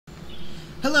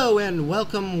Hello and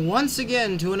welcome once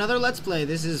again to another Let's Play.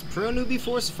 This is Pro Newbie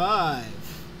Force 5.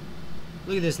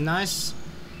 Look at this nice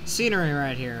scenery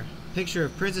right here. Picture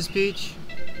of Princess Peach.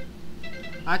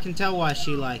 I can tell why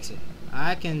she likes it.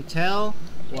 I can tell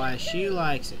why she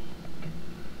likes it.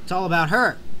 It's all about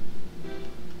her.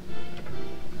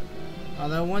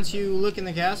 Although once you look in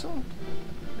the castle,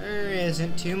 there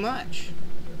isn't too much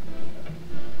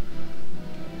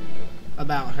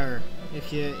about her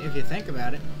if you think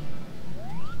about it.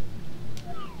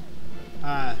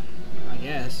 I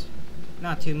guess.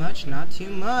 Not too much, not too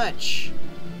much.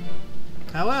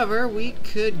 However, we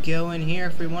could go in here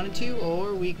if we wanted to,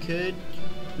 or we could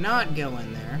not go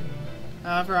in there.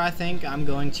 However, I think I'm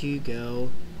going to go...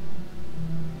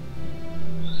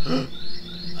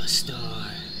 A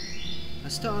star. A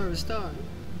star, a star.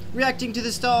 Reacting to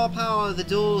the star power, the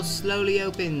door slowly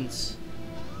opens.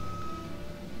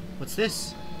 What's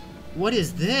this? What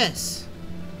is this?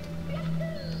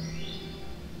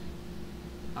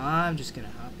 I'm just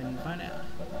gonna hop in and find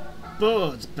out.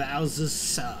 Boards Bowser's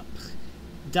sub.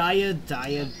 Dire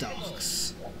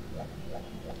Docks.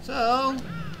 So,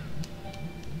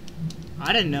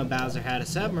 I didn't know Bowser had a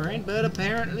submarine, but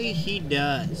apparently he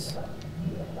does.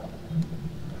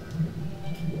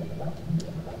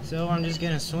 So I'm just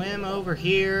gonna swim over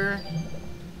here,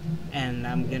 and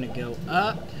I'm gonna go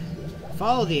up.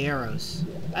 Follow the arrows.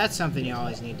 That's something you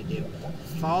always need to do.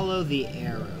 Follow the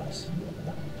arrows.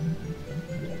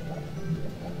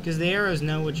 Because the arrows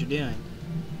know what you're doing.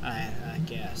 I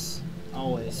guess.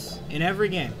 Always. In every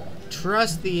game.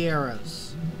 Trust the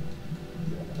arrows.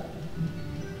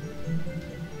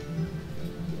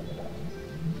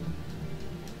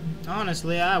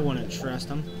 Honestly, I wouldn't trust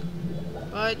them.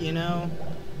 But, you know,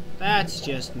 that's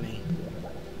just me.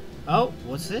 Oh,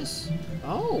 what's this?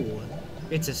 Oh,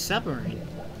 it's a submarine.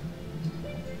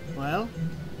 Well,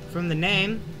 from the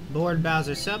name, Board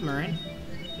Bowser Submarine,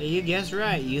 you guessed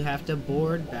right, you have to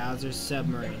board Bowser's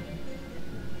submarine.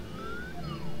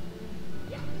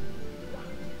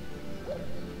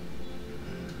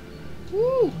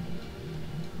 Woo!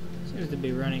 Seems to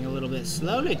be running a little bit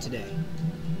slowly today.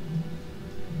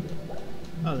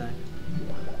 Oh, then.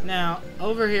 Now,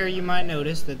 over here you might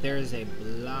notice that there is a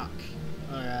block,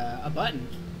 or a button.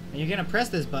 And you're gonna press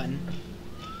this button,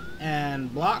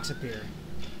 and blocks appear.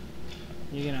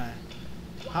 You're gonna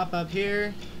hop up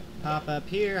here, hop up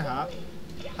here, hop,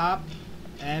 hop,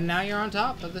 and now you're on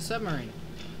top of the submarine.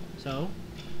 So,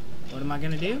 what am I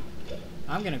gonna do?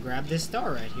 I'm gonna grab this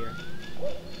star right here.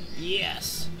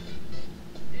 Yes!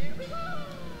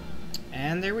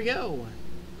 And there we go.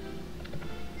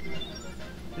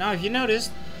 Now, if you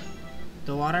noticed,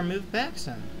 the water moved back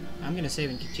some. I'm gonna save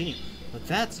and continue. But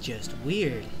that's just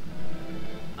weird.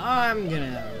 I'm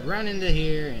gonna run into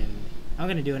here and I'm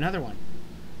gonna do another one.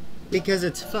 Because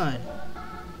it's fun.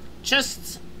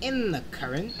 Chests in the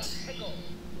current.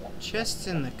 Chests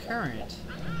in the current.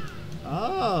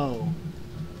 Oh.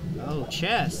 Oh,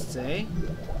 chests, eh?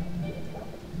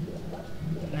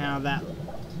 Now that...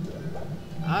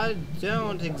 I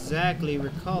don't exactly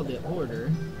recall the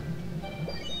order.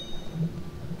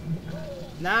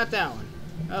 Not that one.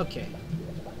 Okay.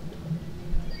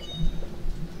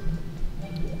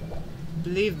 I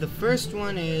believe the first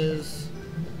one is...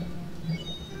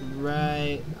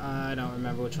 Right, I don't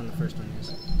remember which one the first one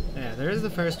is. Yeah, there's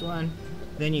the first one.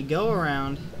 Then you go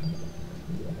around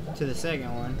to the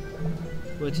second one,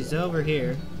 which is over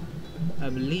here, I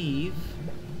believe.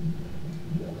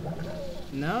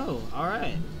 No,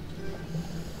 alright.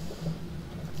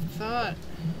 Thought...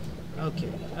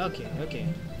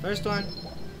 Okay. First one,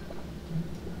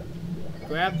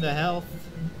 grab the health.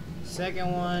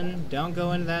 Second one, don't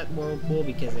go into that whirlpool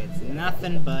because it's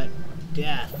nothing but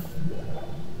death.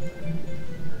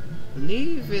 I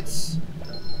believe it's...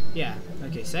 Yeah,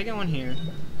 okay, second one here.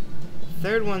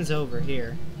 Third one's over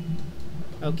here.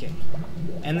 Okay.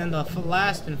 And then the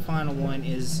last and final one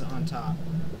is on top.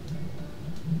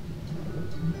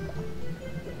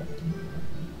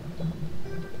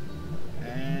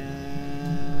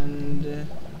 And...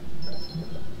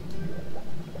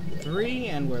 3,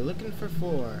 and we're looking for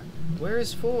 4. Where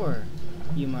is 4,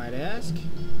 you might ask?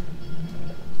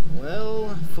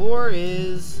 Well, 4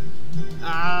 is...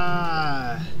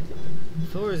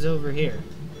 4 is over here.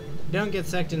 Don't get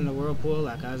sucked into the whirlpool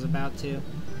like I was about to.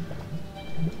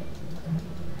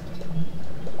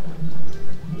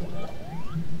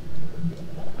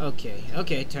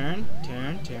 Okay, turn.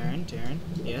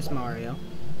 Yes, Mario.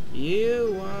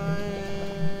 You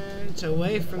want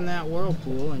away from that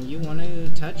whirlpool and you want to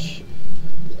touch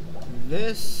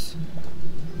this.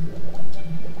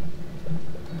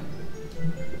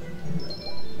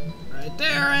 Right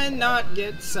there and not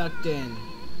get sucked in.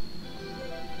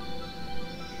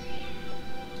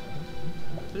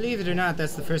 Believe it or not,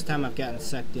 that's the first time I've gotten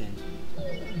sucked in.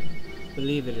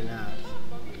 Believe it or not.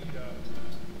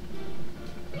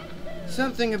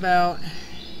 Something about,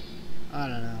 I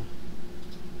don't know,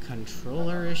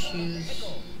 controller issues?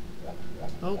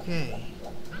 Okay.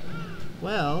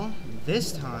 Well,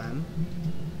 this time,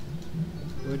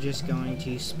 we're just going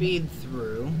to speed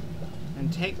through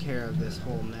and take care of this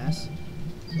whole mess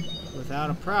without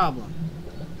a problem.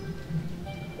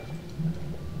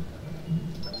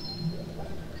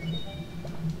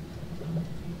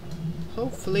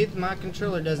 Hopefully my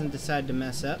controller doesn't decide to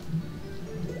mess up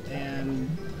and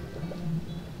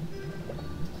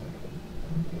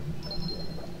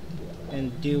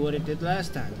do what it did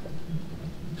last time.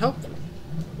 Hopefully.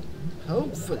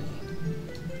 Hopefully.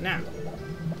 Now,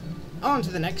 on to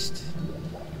the next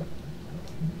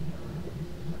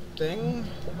thing.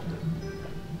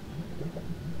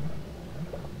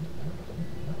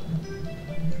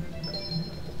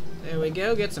 There we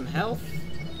go, get some health.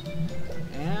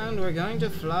 And we're going to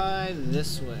fly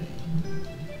this way.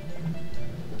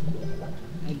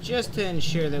 And just to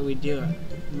ensure that we do it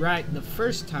right the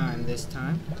first time this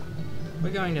time, we're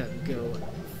going to go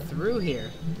through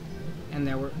here, and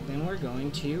then we're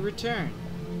going to return.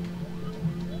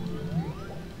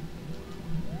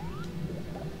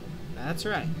 That's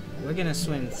right. We're going to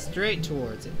swim straight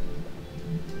towards it.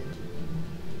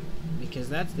 Because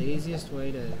that's the easiest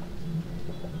way to...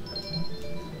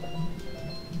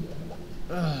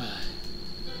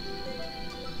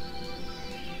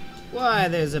 Why,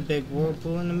 there's a big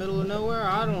whirlpool in the middle of nowhere?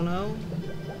 I don't know.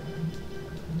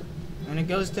 And it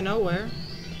goes to nowhere.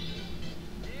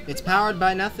 It's powered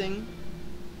by nothing.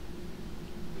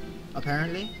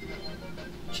 Apparently.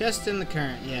 Chest in the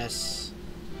current, yes.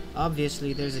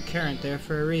 Obviously, there's a current there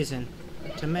for a reason.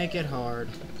 To make it hard.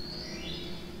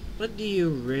 But do you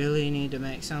really need to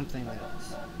make something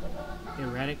that's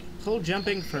erratic? Pull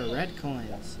jumping for red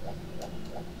coins.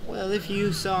 Well, if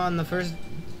you saw on the first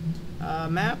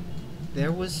map,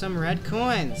 there was some red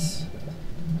coins.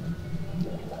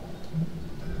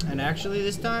 And actually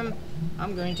this time,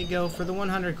 I'm going to go for the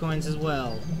 100 coins as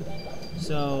well.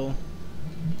 So,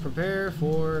 prepare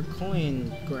for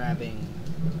coin grabbing.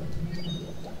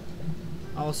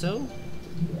 Also,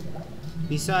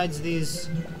 besides these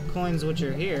coins which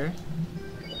are here,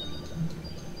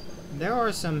 there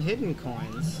are some hidden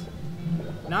coins.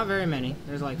 Not very many.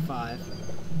 There's like 5.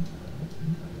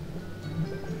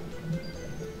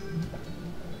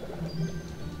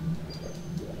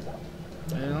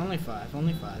 There's only 5.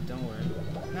 Only 5. Don't worry.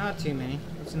 Not too many.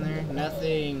 What's in there?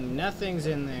 Nothing. Nothing's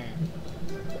in there.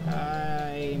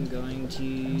 I'm going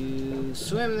to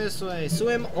swim this way.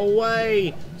 Swim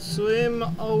away! Swim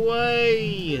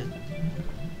away!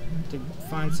 To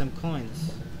find some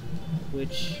coins,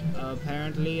 which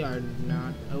apparently are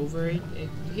not over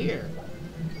here.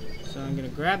 So I'm gonna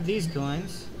grab these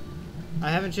coins.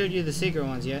 I haven't showed you the secret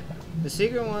ones yet. The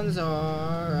secret ones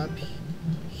are up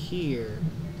here.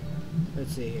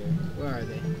 Let's see here. Where are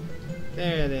they?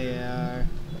 There they are.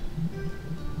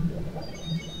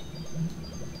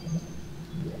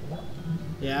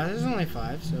 Yeah, there's only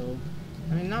 5, so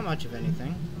I mean, not much of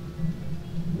anything.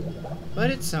 But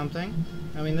it's something.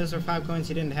 I mean, those are 5 coins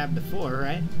you didn't have before,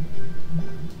 right?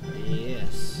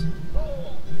 Yes.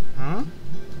 Huh?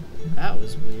 That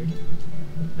was weird.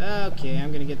 Okay,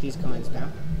 I'm gonna get these coins now.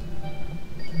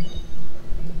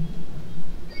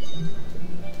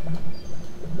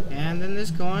 And then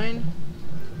this coin.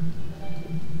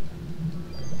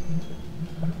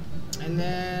 And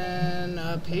then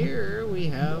up here we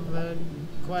have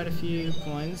quite a few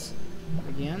coins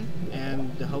again. And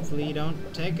hopefully you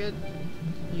don't take it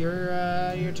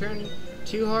your turn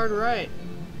too hard right.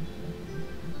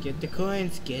 Get the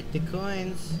coins, get the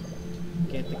coins.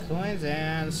 Get the coins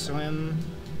and swim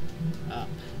up.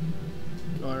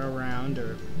 Or around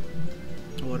or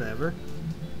whatever.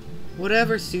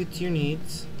 Whatever suits your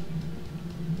needs.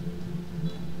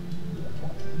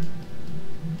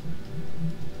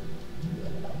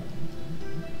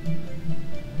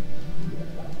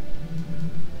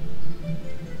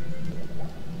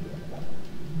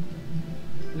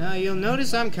 Now you'll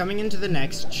notice I'm coming into the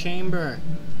next chamber.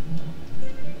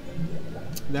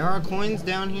 There are coins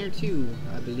down here too,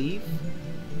 I believe.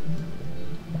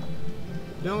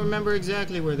 Don't remember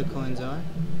exactly where the coins are.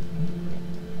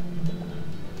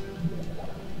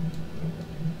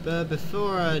 But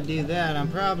before I do that, I'm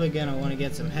probably gonna want to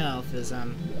get some health as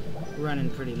I'm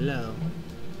running pretty low.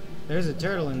 There's a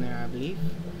turtle in there, I believe.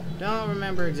 Don't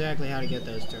remember exactly how to get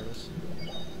those turtles.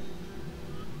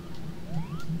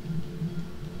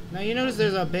 Now you notice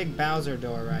there's a big Bowser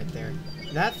door right there.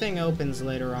 That thing opens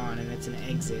later on and it's an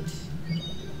exit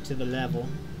to the level.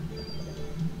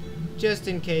 just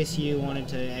in case you wanted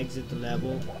to exit the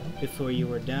level before you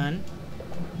were done,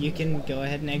 you can go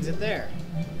ahead and exit there.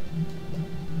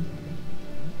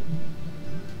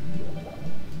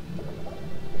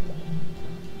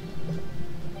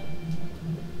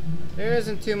 There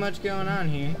isn't too much going on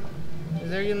here.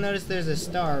 There you'll notice there's a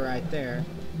star right there.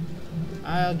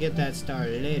 I'll get that star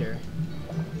later.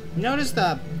 Notice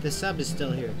the sub is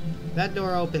still here. That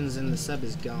door opens and the sub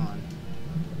is gone.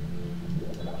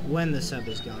 When the sub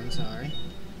is gone, sorry.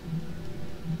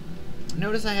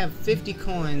 Notice I have 50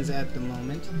 coins at the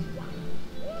moment.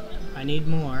 I need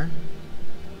more.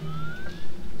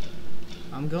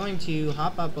 I'm going to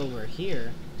hop up over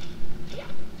here,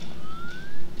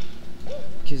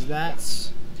 because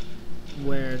that's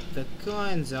where the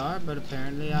coins are, but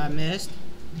apparently I missed.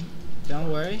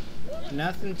 Don't worry,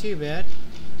 nothing too bad.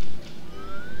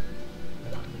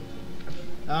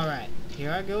 Alright,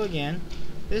 here I go again.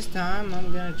 This time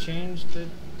I'm gonna change the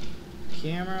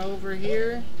camera over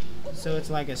here so it's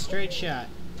like a straight shot.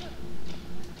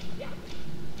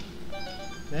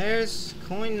 There's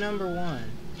coin number 1.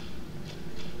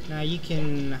 Now you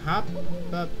can hop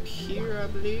up here, I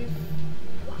believe.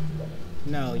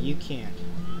 No, you can't.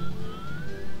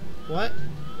 What?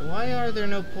 Why are there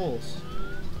no poles?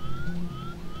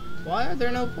 Why are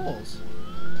there no poles?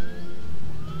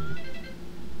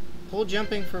 Pole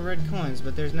jumping for red coins,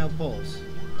 but there's no poles.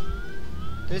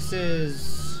 This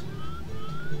is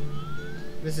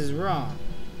wrong.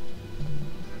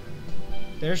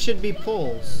 There should be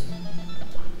poles.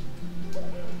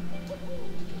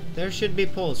 There should be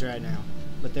poles right now,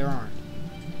 but there aren't.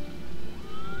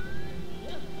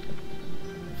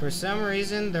 For some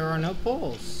reason, there are no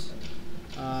poles.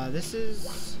 This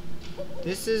is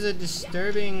a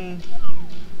disturbing.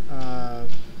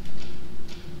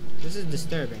 This is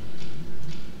disturbing.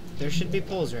 There should be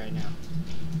poles right now.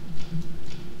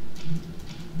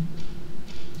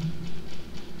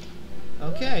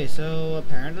 Okay, so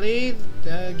apparently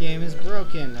the game is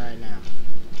broken right now,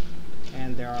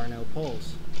 and there are no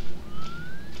poles.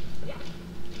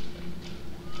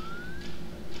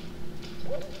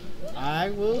 I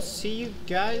will see you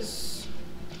guys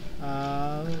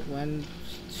when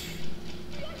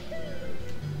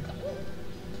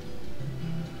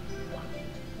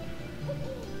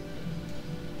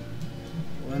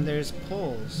there's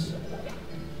poles.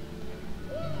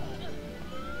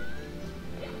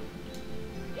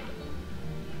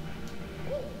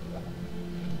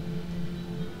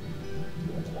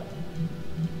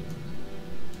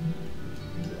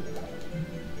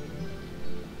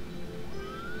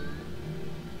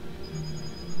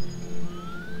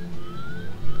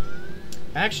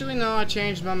 Actually, no, I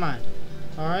changed my mind.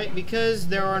 Alright, because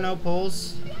there are no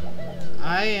poles,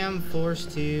 I am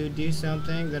forced to do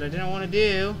something that I didn't want to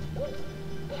do,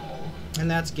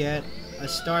 and that's get a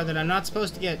star that I'm not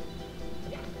supposed to get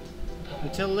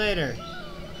until later.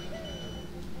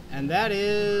 And that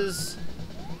is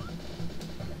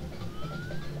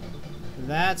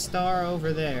that star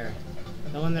over there,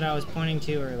 the one that I was pointing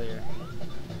to earlier.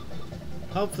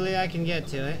 Hopefully I can get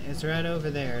to it. It's right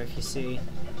over there, if you see.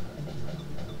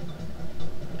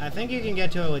 I think you can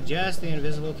get to it with just the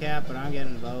invisible cap, but I'm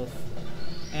getting both.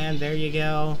 And there you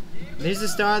go. There's a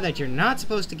star that you're not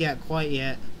supposed to get quite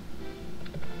yet.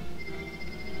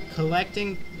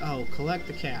 Collecting... Oh, collect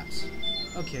the caps.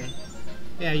 Okay.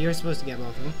 Yeah, you're supposed to get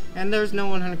both of them. And there's no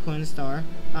 100 coin star.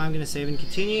 I'm going to save and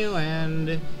continue,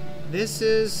 and this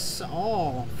is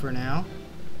all for now.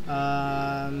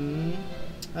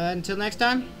 Until next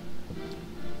time,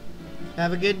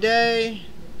 have a good day.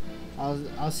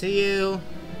 I'll see you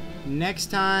next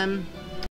time.